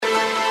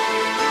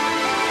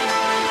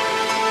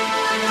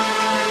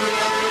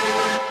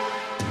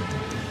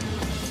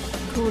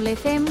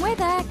FM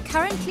weather,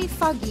 currently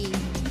foggy,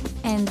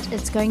 and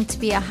it's going to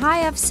be a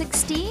high of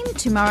 16.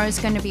 Tomorrow is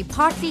going to be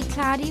partly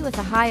cloudy with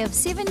a high of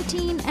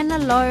 17 and a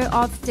low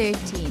of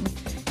 13.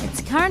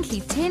 It's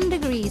currently 10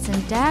 degrees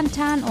in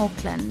downtown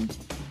Auckland.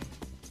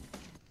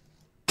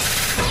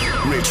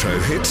 Retro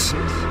hits,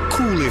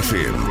 Cool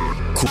FM.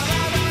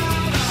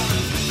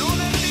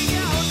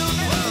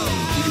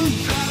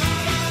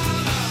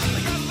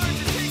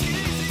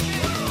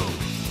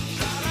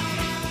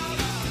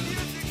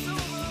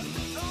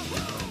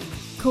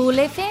 Cool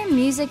FM,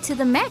 music to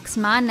the max.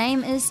 My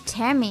name is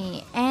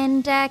Tammy,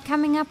 and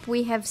coming up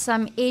we have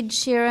some Ed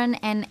Sheeran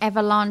and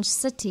Avalanche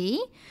City.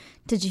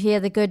 Did you hear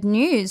the good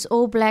news?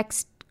 All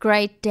Blacks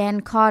great Dan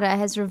Carter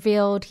has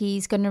revealed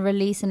he's going to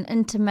release an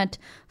intimate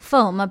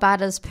film about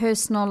his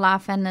personal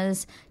life and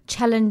his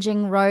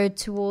challenging road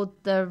toward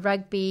the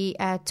Rugby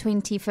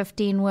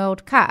 2015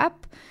 World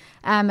Cup.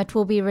 It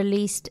will be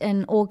released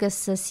in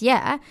August this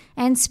year.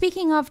 And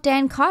speaking of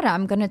Dan Carter,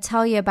 I'm going to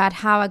tell you about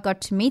how I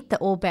got to meet the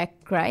All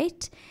Black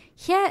great.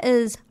 Here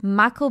is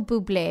Michael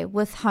Bublé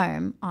with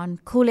Home on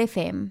Cool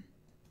FM.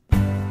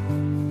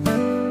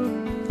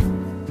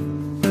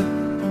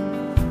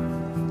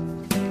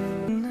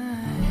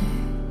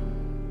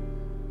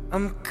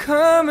 I'm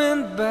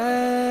coming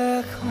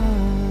back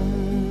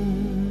home.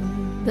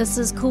 This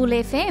is Cool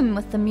FM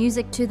with the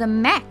music to the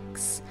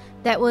max.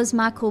 That was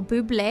Michael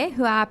Bublé,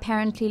 who I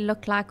apparently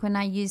look like when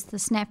I use the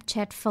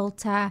Snapchat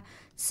filter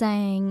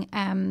saying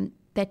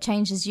that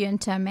changes you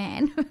into a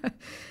man.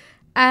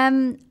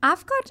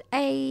 I've got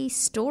a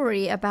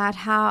story about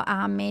how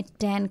I met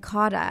Dan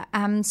Carter.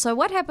 So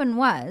what happened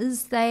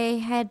was they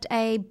had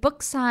a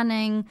book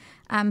signing.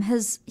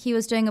 He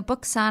was doing a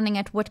book signing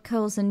at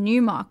Whitkills in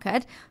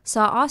Newmarket.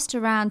 So I asked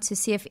around to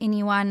see if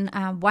anyone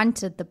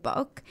wanted the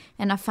book,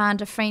 and I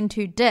found a friend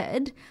who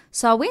did.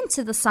 So I went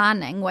to the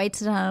signing,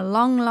 waited in a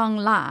long, long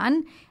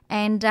line,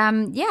 and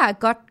I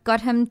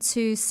got him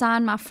to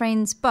sign my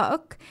friend's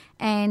book.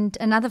 And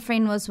another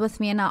friend was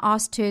with me, and I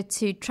asked her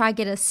to try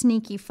get a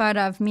sneaky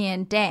photo of me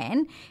and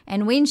Dan.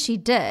 And when she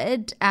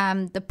did,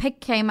 the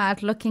pic came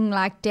out looking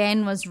like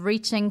Dan was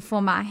reaching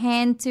for my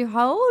hand to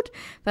hold,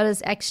 but it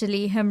was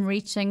actually him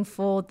reaching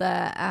for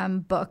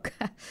the book.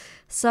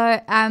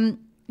 So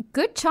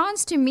good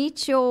chance to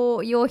meet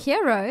your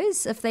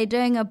heroes. If they're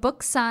doing a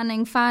book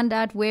signing, find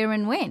out where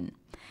and when.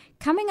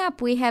 Coming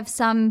up, we have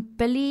some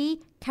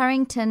Billy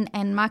Carrington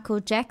and Michael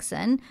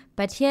Jackson,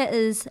 but here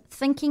is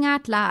Thinking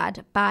Out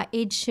Loud by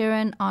Ed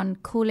Sheeran on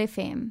Cool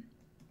FM.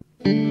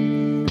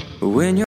 When